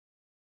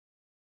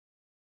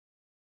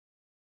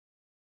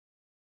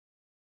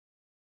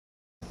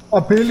I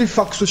barely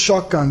fucks with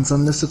shotguns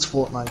unless it's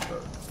Fortnite, bro.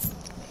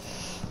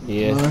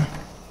 Yeah. No?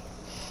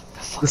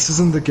 This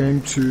isn't the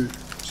game to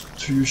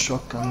use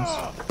shotguns.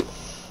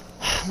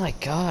 Oh my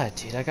god,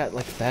 dude, I got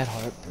like bad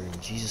heartburn.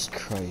 Jesus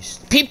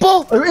Christ.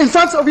 People! Oh, in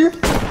front of you!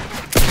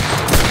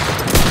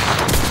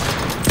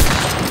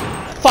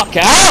 Fuck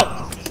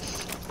out!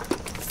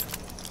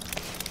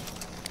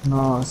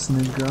 Nice,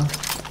 nigga.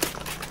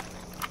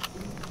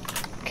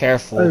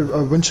 Careful.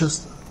 Oh,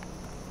 Winchester.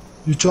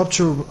 You dropped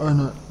your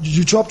no.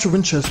 You dropped your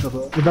Winchester,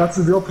 bro. But that's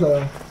a real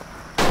player.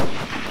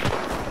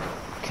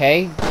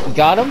 Okay, you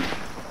got him?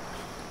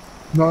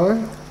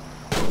 No.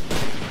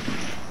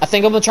 I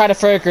think I'm gonna try to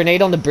throw a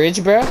grenade on the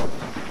bridge, bro.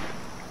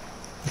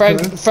 Throw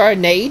a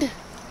nade.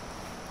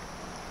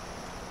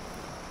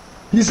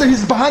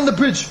 He's behind the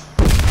bridge.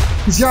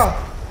 He's here.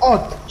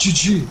 Oh,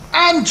 GG.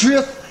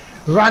 Andrea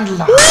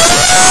Randler.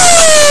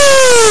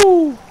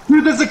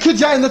 Dude, there's a kid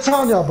here in the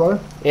town, yeah, bro.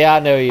 Yeah, I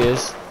know he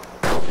is.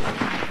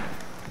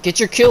 Get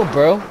your kill,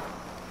 bro.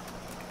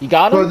 You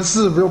got him? Bro, this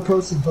is a real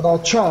person, but I'll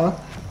try.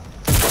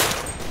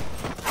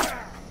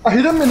 I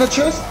hit him in the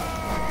chest.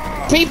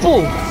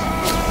 People!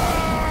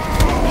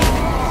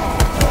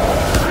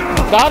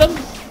 Got him?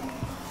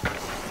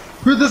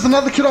 Dude, there's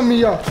another kid on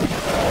me, yeah.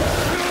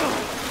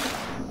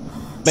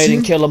 Made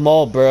him kill them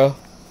all, bro.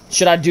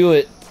 Should I do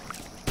it?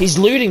 He's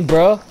looting,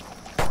 bro.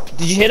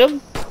 Did you hit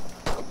him?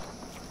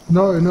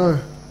 No.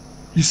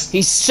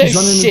 He's so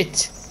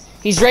shit.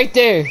 He's right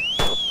there.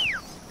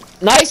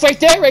 Nice, right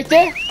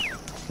there.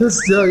 Yes,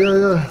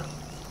 yeah.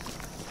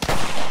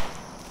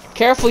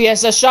 Careful, he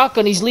has a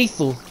shotgun. He's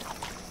lethal.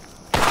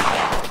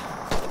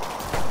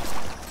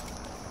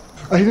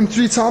 I hit him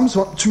 3 times.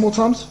 2 more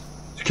times.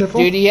 Be careful.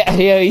 Dude,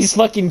 yeah, he's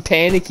fucking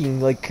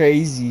panicking like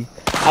crazy.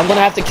 I'm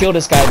gonna have to kill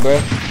this guy, bro.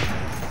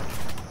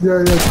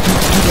 Yeah. Do that.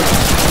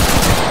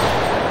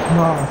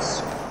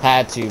 Nice.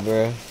 Had to,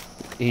 bro.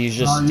 He's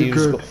just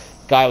Nah,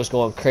 guy was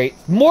going crazy.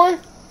 More?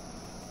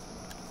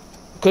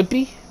 Could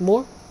be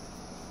more.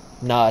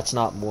 Nah, it's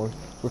not more.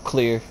 We're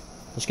clear.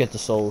 Let's get the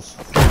souls.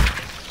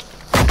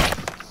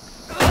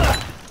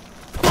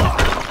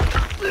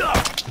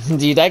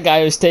 Dude, that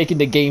guy was taking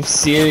the game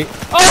serious.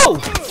 Oh!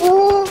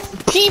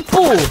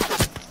 People!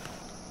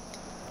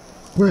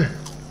 Where?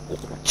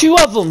 2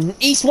 of them.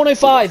 East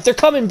 105. They're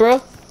coming,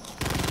 bro.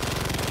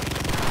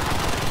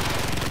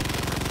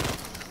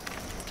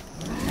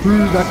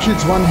 Dude, that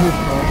kid's 1 hit,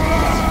 bro.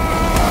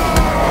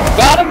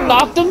 Got him,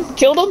 knocked him,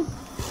 killed him.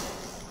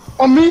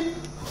 On me?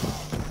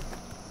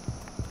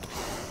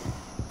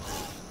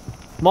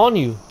 I'm on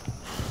you.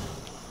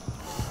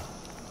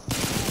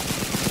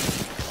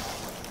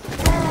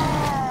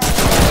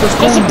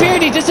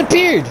 Disappeared, he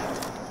disappeared.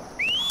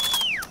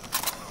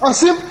 I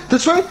see him.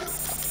 This way.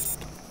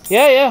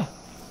 Yeah.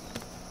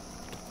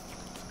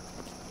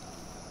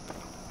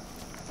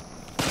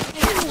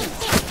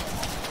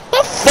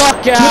 The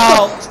fuck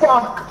out. What the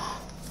fuck?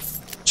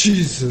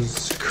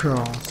 Jesus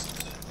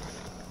Christ.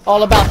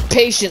 All about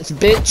patience,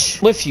 bitch.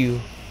 With you.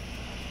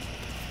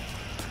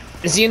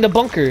 Is he in the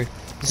bunker?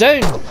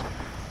 Zone.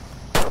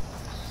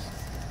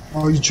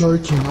 Oh, you're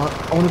joking.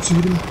 I wanted to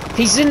hit him.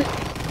 He's in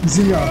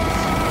here.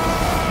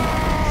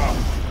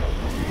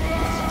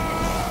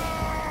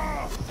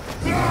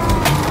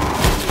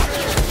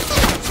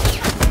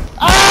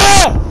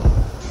 Ah!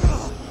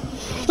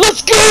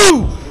 Let's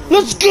go!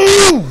 Let's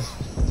go!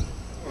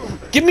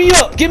 Get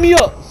me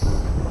up!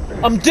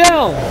 I'm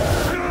down!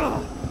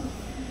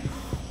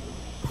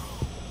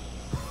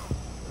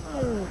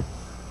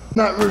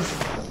 That roof.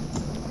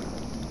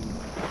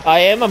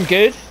 I'm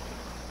good.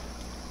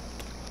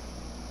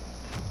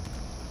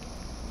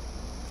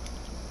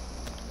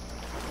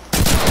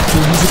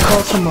 Dude, he's a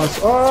custom us.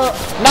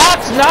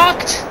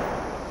 Knocked!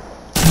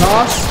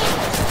 Nice.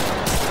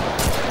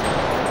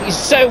 He's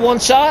so one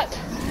shot.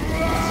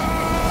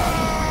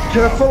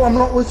 Careful, I'm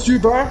not with you,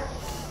 bro.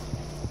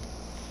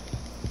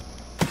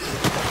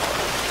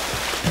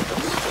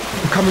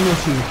 I'm coming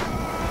with you.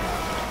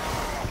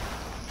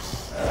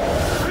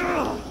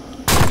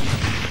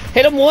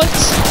 Hit him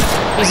once.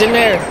 He's in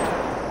there.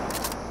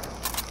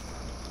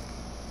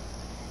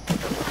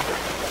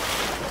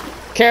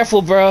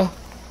 Careful, bro.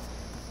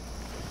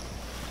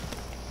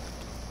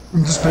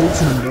 I'm just baiting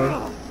him,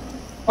 bro.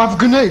 I have a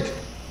grenade.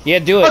 Yeah,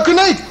 do it. A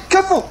grenade!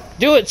 Careful!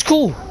 Do it, it's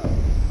cool.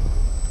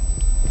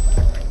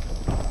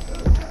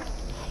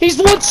 He's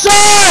one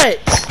shot!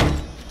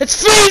 It's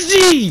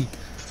Fuzi!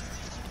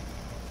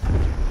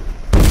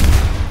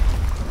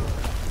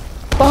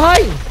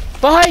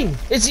 Behind!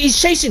 He's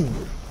chasing.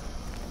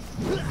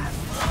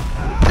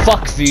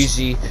 Fuck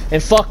Fuzi,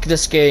 and fuck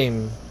this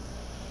game.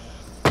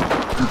 In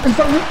front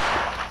of me.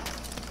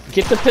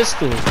 Get the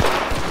pistol.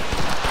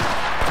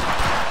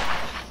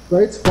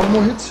 Right, 1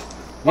 more hit.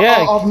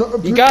 Yeah,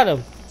 you got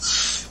him.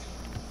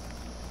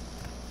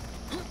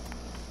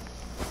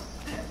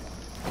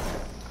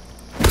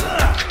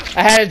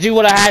 I had to do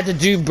what I had to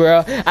do,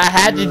 bro. I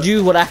had to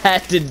do what I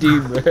had to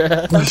do,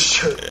 bro. Oh,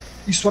 shit.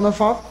 East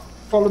 105,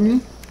 follow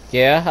me.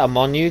 Yeah, I'm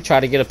on you. Try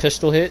to get a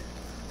pistol hit.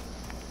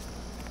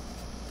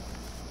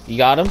 You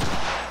got him?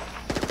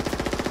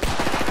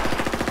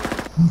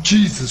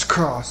 Jesus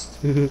Christ.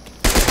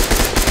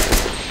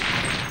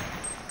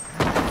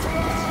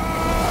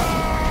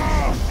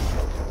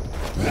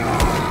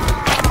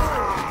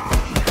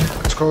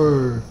 Let's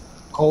go.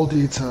 Cold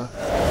Eater.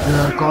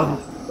 Yeah, God.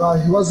 Bro,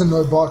 he wasn't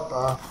no bot,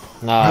 bro.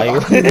 Nah,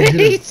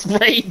 he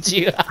sprayed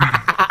you.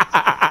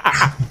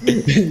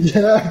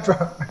 Yeah, bro.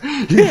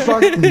 He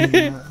fucked me,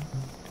 man.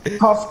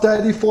 Puff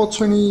Daddy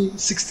 420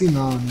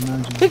 69,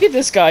 imagine. Look at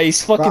this guy,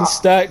 he's fucking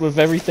stacked with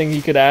everything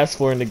he could ask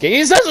for in the game.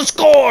 He says a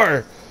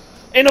score!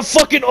 And a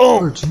fucking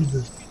Oh,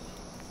 Jesus.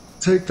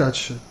 Take that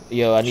shit.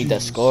 Yo, I need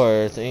that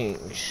score thing.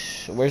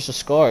 Where's the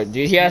score?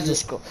 Dude, he has the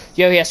score.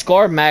 Yo, he has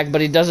score mag,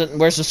 but he doesn't.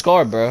 Where's the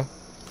score, bro?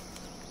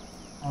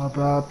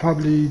 Bro,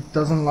 probably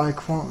doesn't like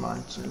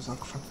Fortnite, so he's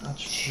like, fuck that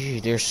shit. Gee,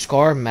 there's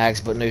score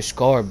mags, but no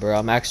score, bro.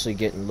 I'm actually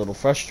getting a little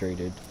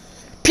frustrated.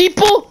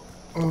 People!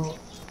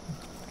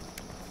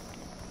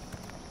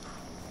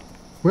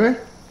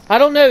 Where? I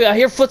don't know, I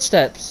hear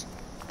footsteps.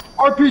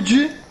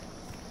 RPG?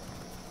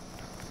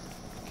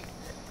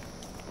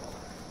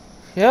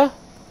 Yeah?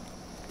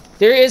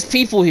 There is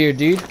people here,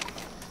 dude.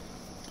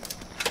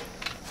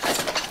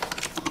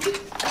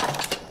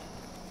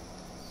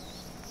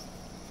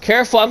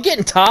 Careful, I'm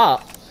getting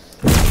top.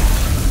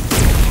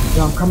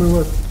 Yeah, I'm coming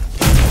with.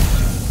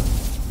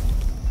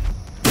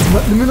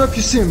 Let me know if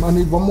you see him. I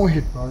need one more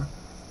hit, bro.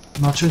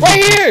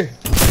 Right here!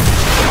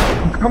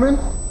 I'm coming.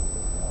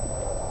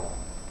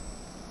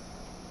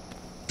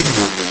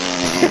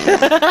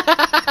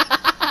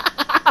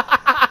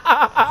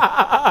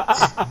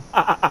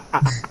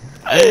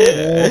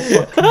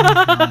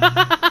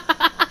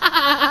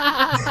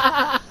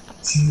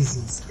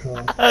 Jesus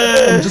Christ.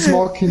 I'm just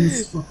marking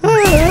this fucking...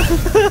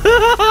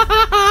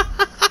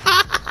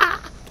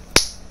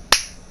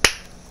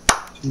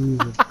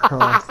 Jesus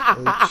Christ,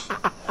 bitch.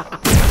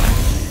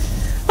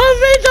 I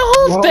made the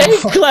whole thing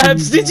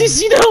collapse! Did you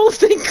see the whole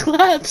thing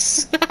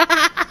collapse?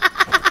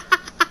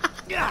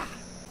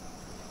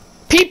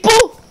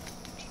 People!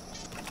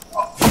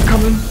 I'm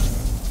coming.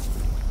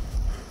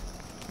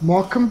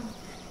 Mark him.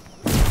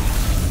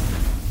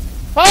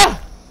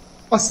 Ah!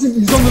 I see him,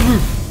 he's on the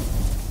roof.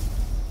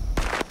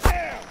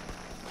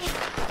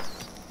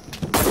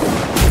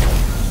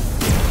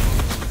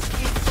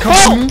 Come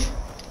to me.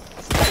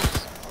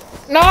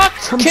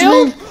 Knocked! Come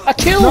Killed! to me. I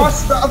killed! No,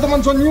 the other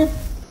one's on you.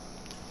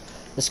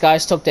 This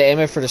guy's took the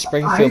ammo for the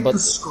Springfield, but...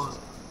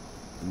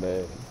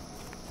 Man.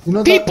 You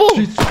know people!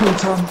 That street screen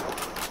time?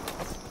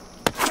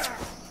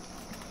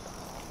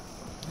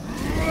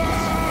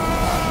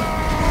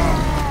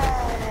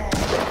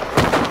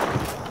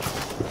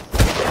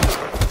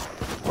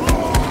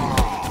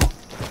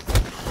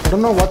 I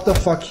don't know what the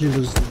fuck he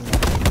was doing.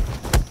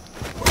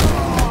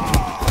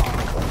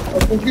 I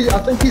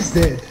think he's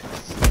dead.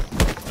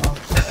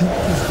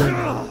 He's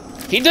dead.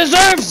 He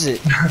deserves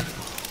it!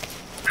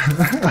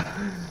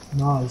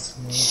 Nice,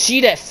 man.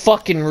 See that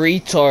fucking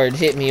retard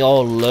hit me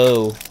all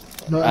low.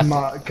 Not in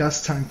my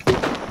gas tank.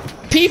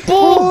 People!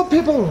 Oh,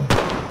 people!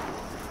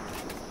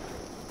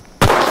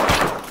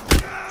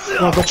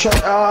 Oh, but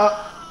check.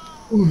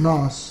 Ooh,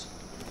 nice.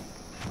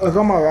 I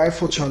got my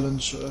rifle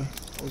challenge. That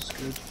was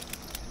good.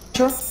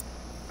 Sure.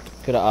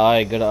 Good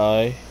eye, good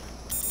eye.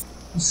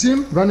 You see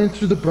him running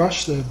through the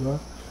brush there, bro?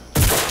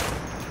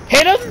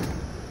 Hit him!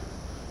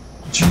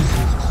 Jesus.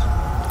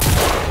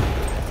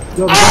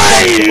 Yo, that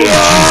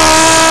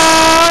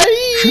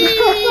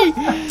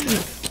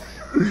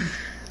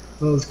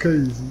was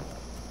crazy.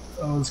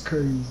 That was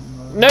crazy,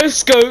 man. No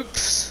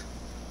scopes!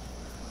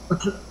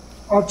 Okay.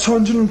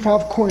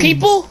 205 coins.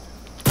 People?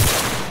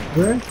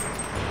 Where?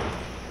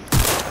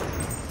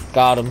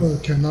 Got him.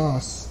 Okay,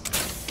 nice.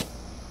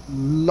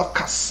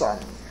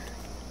 Locasan.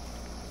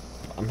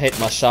 I'm hitting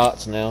my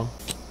shots now.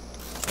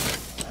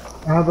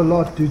 I have a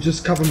lot, dude.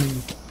 Just cover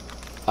me.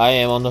 I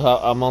am on the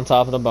I'm on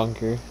top of the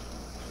bunker.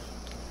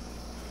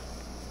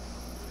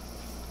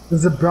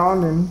 There's a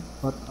Browning,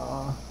 but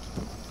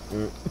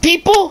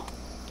People!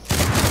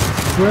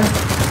 where?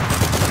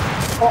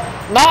 Oh,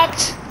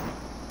 knocked!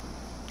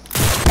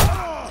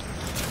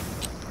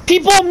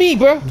 People on me,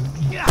 bro!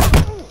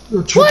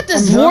 What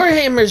is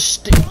Warhammer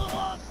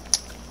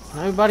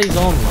Everybody's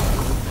online.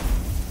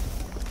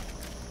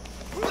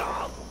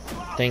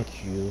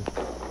 Thank you.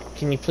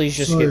 Can you please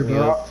just get me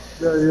up?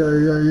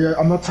 Yeah.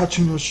 I'm not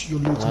touching your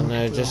loot. I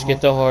know, just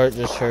get the heart,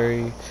 just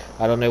hurry.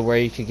 I don't know where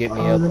you could get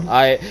me up.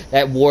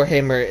 That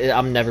Warhammer,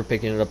 I'm never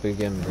picking it up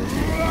again, bro.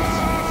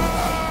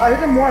 I hit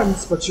him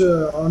once, but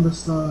yeah, I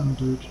understand,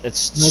 dude.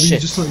 It's maybe shit. you're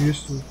just not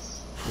used to it.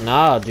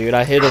 Nah, dude,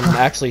 I hit him,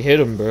 actually hit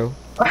him, bro.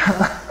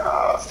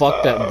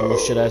 Fuck that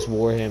bullshit ass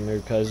Warhammer,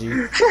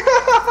 cuzzy.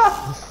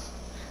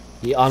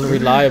 He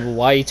unreliable.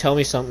 Why you tell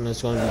me something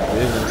that's gonna be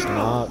good and it's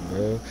not,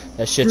 bro?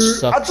 That shit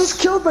sucks. I just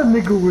killed that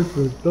nigga with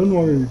it. Don't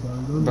worry,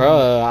 bro.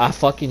 Bro, I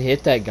fucking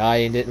hit that guy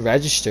and didn't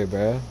register,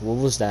 bro. What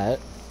was that?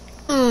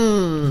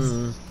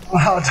 I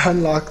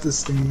don't like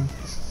this thing.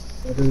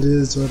 But it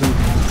is what it is.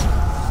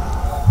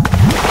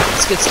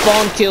 Let's get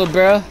spawn killed,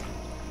 bro.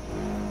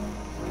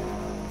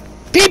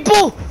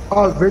 People!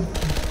 Oh, red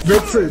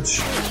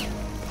fridge.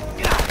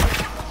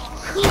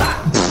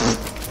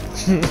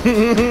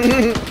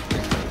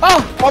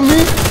 Oh! On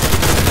me!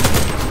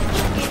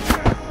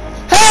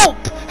 Help!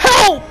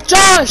 Help!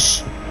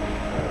 Josh!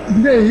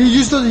 Yeah, he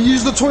used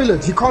the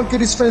toilet. He can't get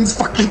his friend's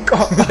fucking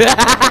car.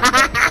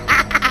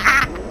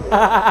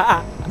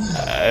 Let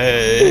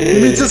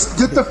me just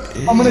get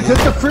I'm gonna get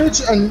the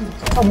fridge and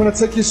I'm gonna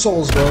take his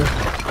souls, bro.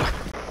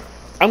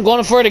 I'm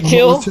going for the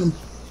kill.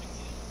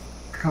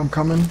 I'm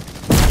coming.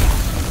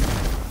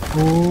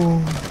 Oh.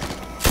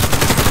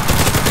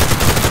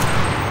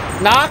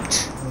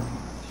 Knocked.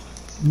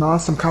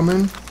 Nice, I'm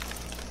coming.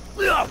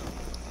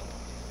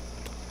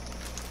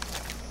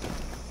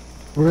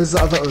 Where's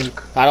the other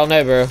oak? I don't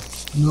know, bro.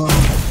 No.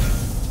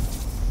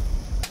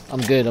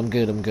 I'm good, I'm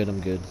good, I'm good, I'm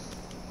good.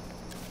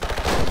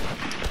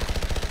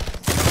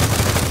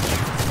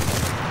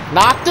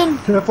 Knocked him?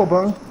 Careful,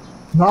 bro.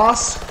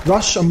 Nice.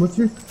 Rush, I'm with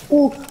you.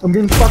 Oh, I'm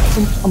getting fucked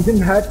I'm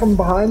getting had from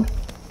behind.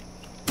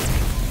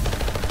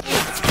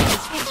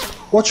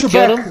 Watch your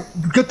Killed back. him.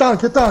 Get down,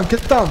 get down,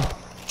 get down.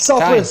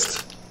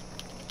 Southwest.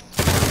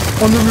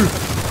 On the roof.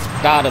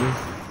 Got him.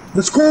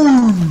 Let's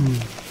go.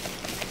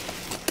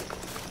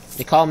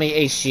 They call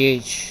me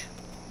HGH.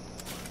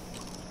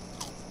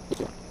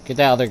 Get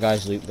that other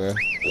guy's loot, bro.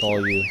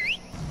 Call you.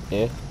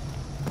 Yeah?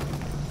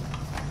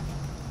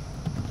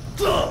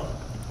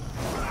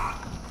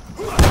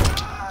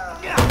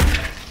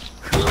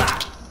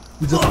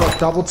 You just got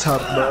double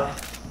tapped, bro.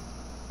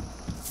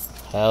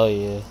 Hell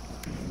yeah.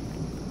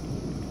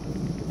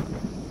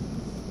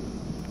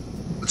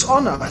 It's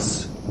on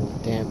us.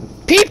 Damn.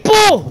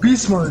 People!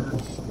 Beast mode.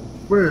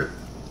 Where?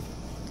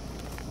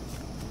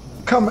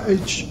 Come,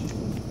 H.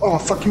 Oh,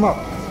 fuck him up.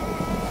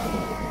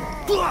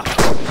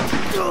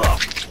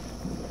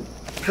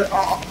 Okay,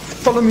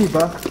 follow me,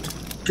 bro.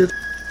 Get.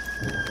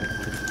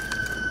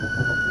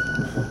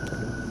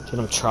 Dude,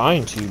 I'm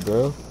trying to,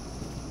 bro.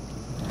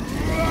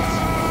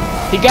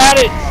 He got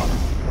it!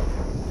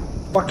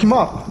 Fuck him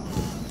up.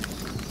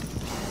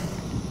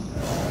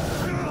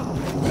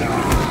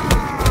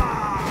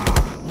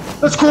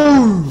 Let's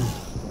go!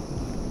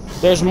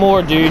 There's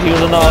more, dude. He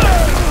was enough.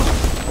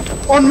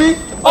 On me!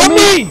 On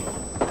me!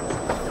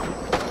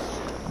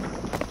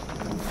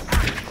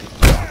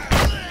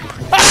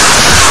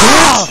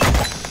 Ah!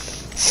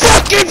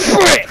 Fucking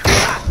frick!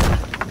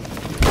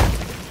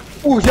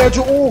 Oh, he had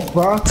your org,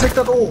 bro. Take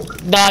that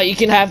org. Nah, you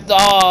can have.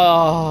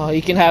 Oh,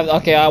 you can have.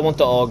 Okay, I want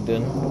the AUG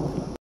then.